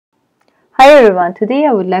Hi everyone, today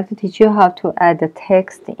I would like to teach you how to add a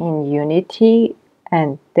text in Unity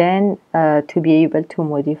and then to be able to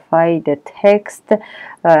modify the text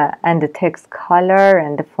and the text color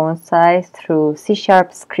and the font size through C#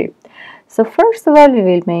 script. So first of all, we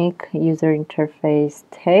will make user interface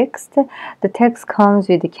text. The text comes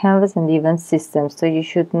with the canvas and event system, so you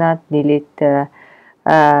should not delete the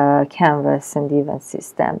canvas and event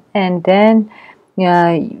system. And then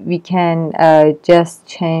we can just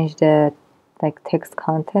change the text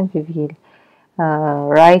content. We will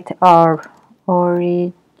write our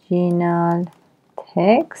original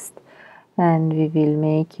text and we will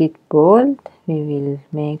make it bold. We will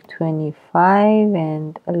make 25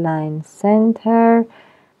 and align center,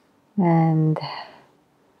 and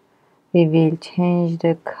we will change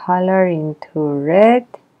the color into red.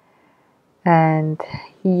 And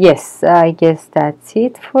yes, I guess that's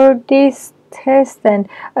it for this test. And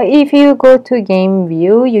if you go to game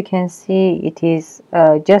view, you can see it is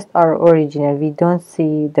just our original. We don't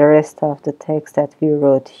see the rest of the text that we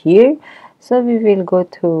wrote here. So we will go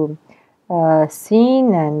to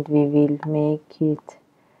scene and we will make it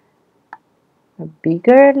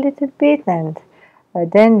bigger a little bit, and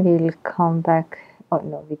then we'll come back. Oh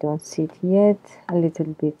no, we don't see it yet. A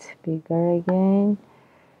little bit bigger again.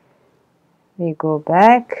 We go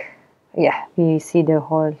back. Yeah, we see the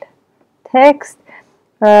whole text.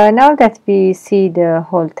 Now that we see the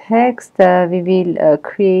whole text, we will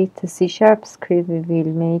create a C# script. We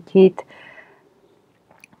will make it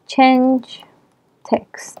change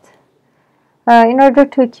text. In order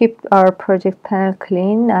to keep our project panel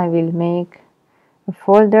clean, I will make a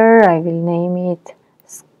folder. I will name it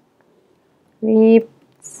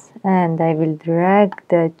scripts, and I will drag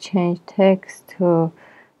the change text to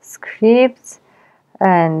scripts,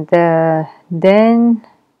 and then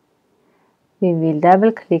we will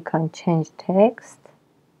double click on change text.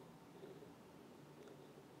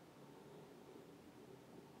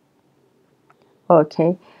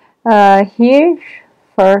 Okay, here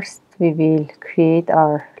first we will create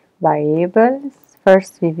our variables.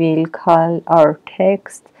 First we will call our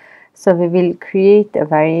text, so we will create a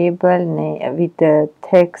variable name with the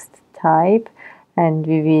text type, and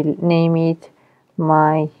we will name it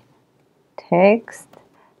my text.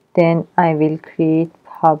 Then I will create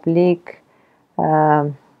public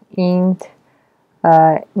int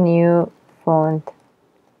new font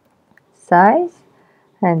size,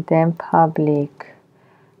 and then public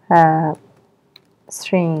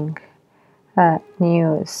string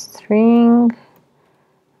new string,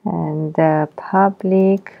 and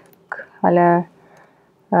public color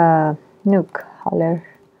new color.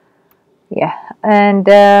 Yeah, and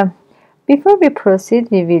before we proceed,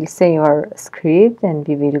 we will save our script and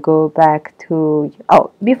we will go back to,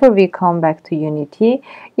 before we come back to Unity,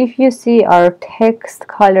 if you see our text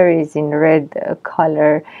color is in red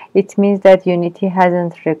color, it means that Unity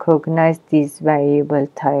hasn't recognized this variable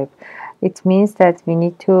type. It means that we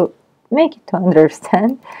need to make it to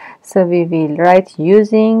understand. So we will write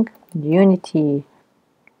using Unity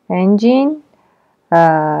engine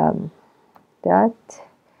dot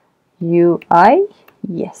UI.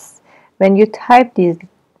 Yes. When you type this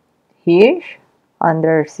here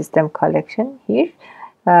under system collection here,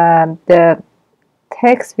 the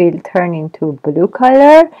text will turn into blue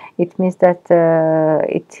color. It means that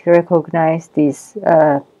it recognizes this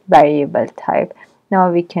variable type.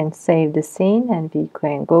 Now we can save the scene and we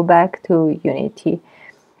can go back to Unity.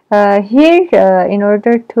 Here, in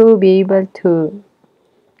order to be able to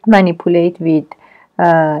manipulate with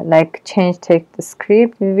change text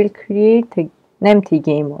script, we will create an empty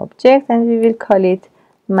game object and we will call it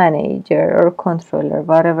manager or controller,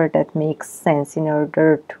 whatever that makes sense, in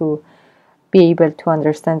order to be able to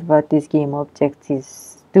understand what this game object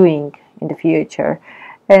is doing in the future.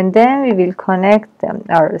 And then we will connect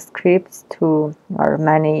our scripts to our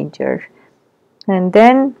manager, and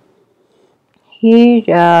then here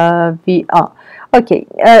these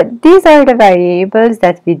are the variables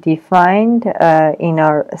that we defined in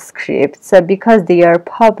our script. So because they are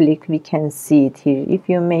public, we can see it here. If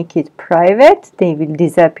you make it private, they will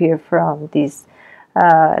disappear from this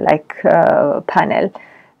panel.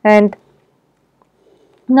 And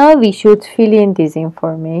now we should fill in this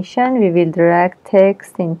information. We will drag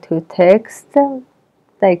text into text,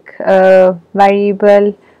 like a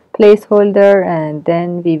variable placeholder, and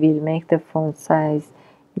then we will make the font size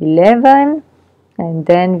 11, and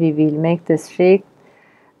then we will make the string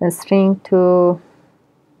to,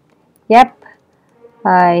 yep,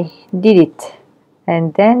 I did it.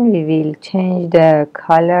 And then we will change the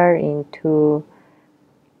color into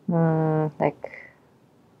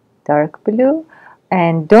dark blue,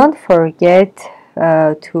 and don't forget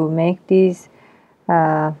to make this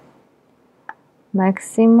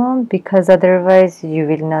maximum, because otherwise you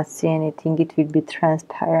will not see anything. It will be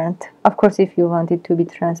transparent. Of course, if you want it to be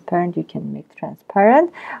transparent, you can make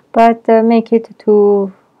transparent, but make it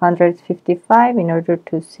to 155 in order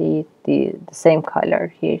to see the same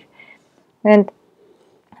color here. And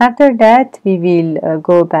after that, we will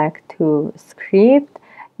go back to script.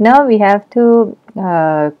 Now we have to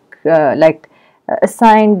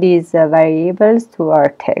assign these variables to our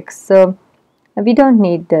text. So we don't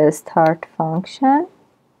need the start function.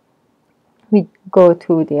 We go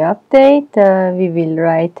to the update. We will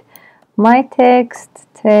write my text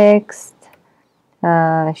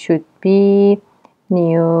should be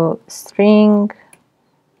new string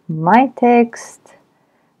my text.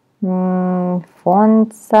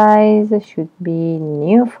 Font size should be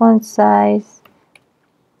new font size.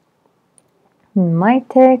 My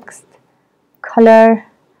text color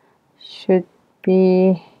should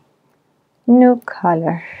be new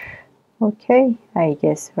color. Okay, I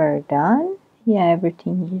guess we're done. Yeah,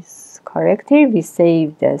 everything is correct here. We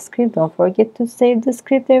save the script. Don't forget to save the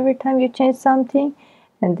script every time you change something,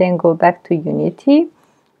 and then go back to Unity.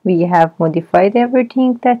 We have modified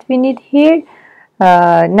everything that we need here.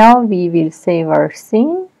 Now we will save our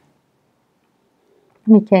scene.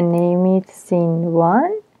 We can name it scene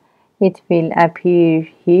 1. It will appear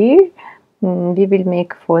here. We will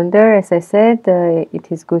make folder. As I said,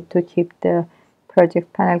 it is good to keep the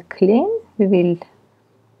project panel clean. We will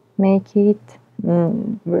make it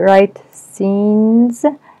write scenes.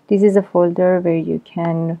 This is a folder where you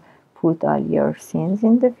can put all your scenes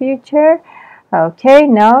in the future. Okay,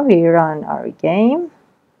 now we run our game.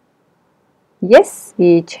 Yes,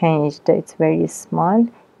 we changed. It's very small.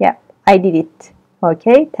 Yeah, I did it.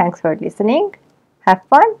 Okay, thanks for listening. Have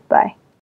fun. Bye.